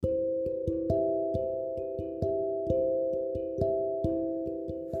Hi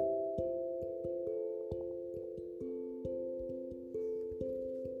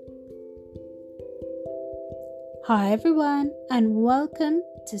everyone, and welcome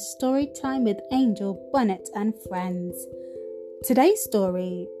to Storytime with Angel, Bonnet and Friends. Today's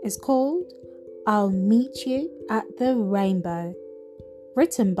story is called I'll Meet You at the Rainbow,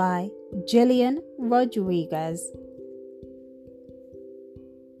 written by Jillian Rodriguez.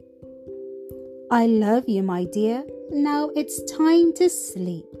 I love you, my dear. Now it's time to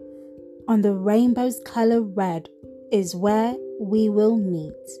sleep. On the rainbow's color red is where we will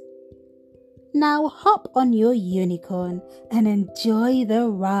meet. Now hop on your unicorn and enjoy the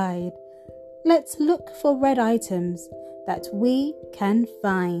ride. Let's look for red items that we can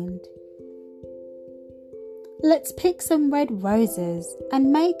find. Let's pick some red roses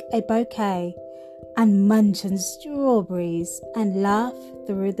and make a bouquet and munch on strawberries and laugh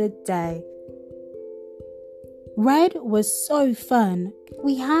through the day. Red was so fun.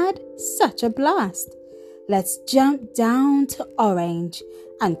 We had such a blast. Let's jump down to orange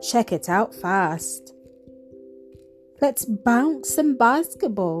and check it out fast. Let's bounce some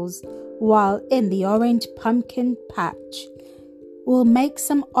basketballs while in the orange pumpkin patch. We'll make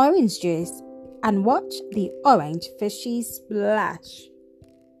some orange juice and watch the orange fishies splash.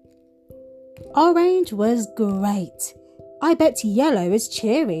 Orange was great. I bet yellow is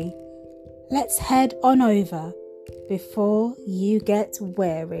cheery. Let's head on over before you get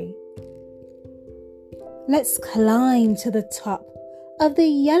weary. Let's climb to the top of the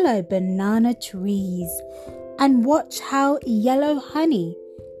yellow banana trees and watch how yellow honey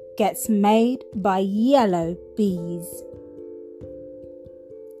gets made by yellow bees.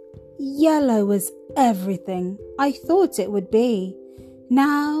 Yellow was everything I thought it would be.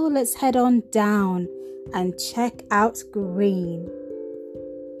 Now let's head on down and check out green.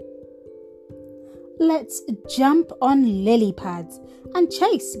 Let's jump on lily pads and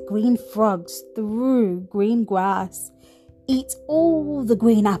chase green frogs through green grass. Eat all the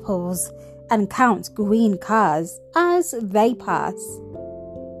green apples and count green cars as they pass.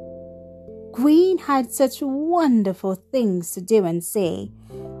 Green had such wonderful things to do and see.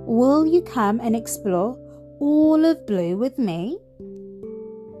 Will you come and explore all of blue with me?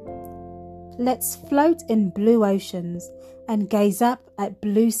 Let's float in blue oceans and gaze up at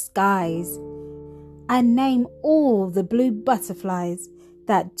blue skies and name all the blue butterflies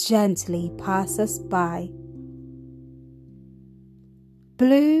that gently pass us by.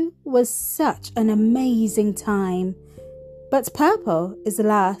 Blue was such an amazing time, but purple is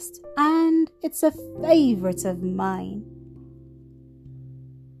last and it's a favorite of mine.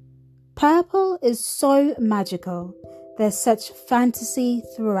 Purple is so magical. There's such fantasy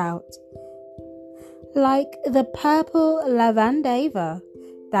throughout. Like the purple lavandava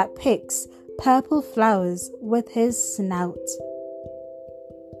that picks purple flowers with his snout.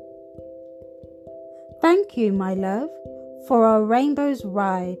 Thank you, my love, for our rainbow's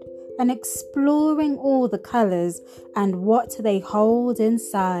ride and exploring all the colours and what they hold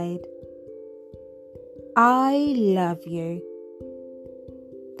inside. I love you.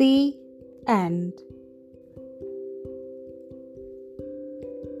 The end.